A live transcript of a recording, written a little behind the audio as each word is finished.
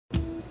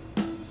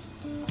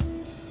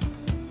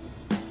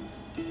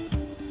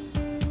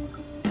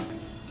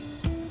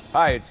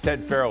Hi, it's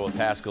Ted Farrell with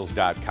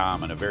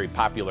Haskells.com, and a very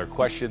popular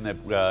question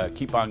that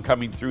keep on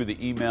coming through the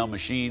email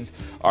machines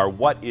are,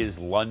 what is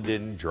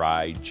London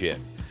Dry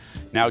Gin?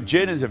 Now,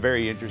 gin is a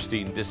very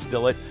interesting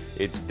distillate.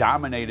 It's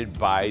dominated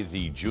by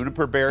the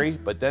juniper berry,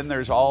 but then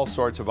there's all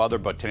sorts of other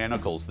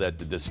botanicals that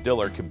the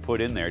distiller can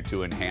put in there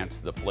to enhance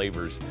the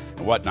flavors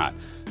and whatnot.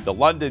 The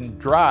London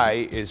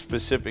Dry is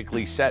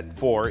specifically set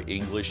for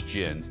English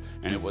gins,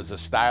 and it was a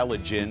style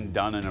of gin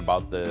done in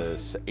about the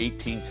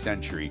 18th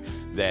century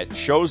that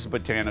shows the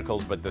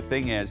botanicals, but the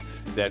thing is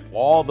that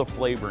all the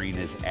flavoring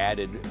is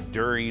added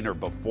during or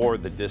before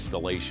the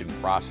distillation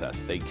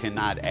process. They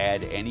cannot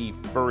add any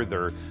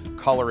further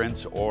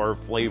colorants or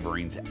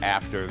flavorings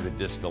after the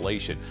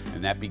distillation,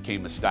 and that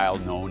became a style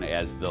known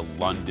as the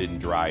London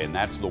Dry, and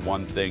that's the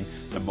one thing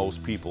that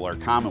most people are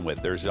common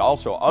with. There's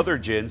also other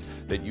gins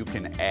that you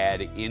can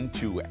add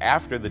into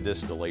after the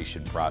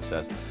distillation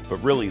process, but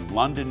really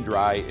London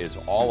Dry is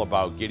all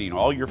about getting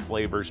all your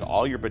flavors,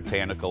 all your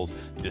botanicals,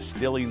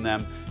 distilling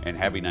them, and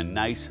having a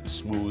nice,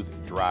 smooth,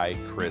 dry,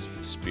 crisp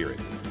spirit.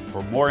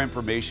 For more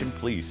information,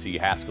 please see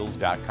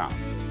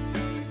Haskells.com.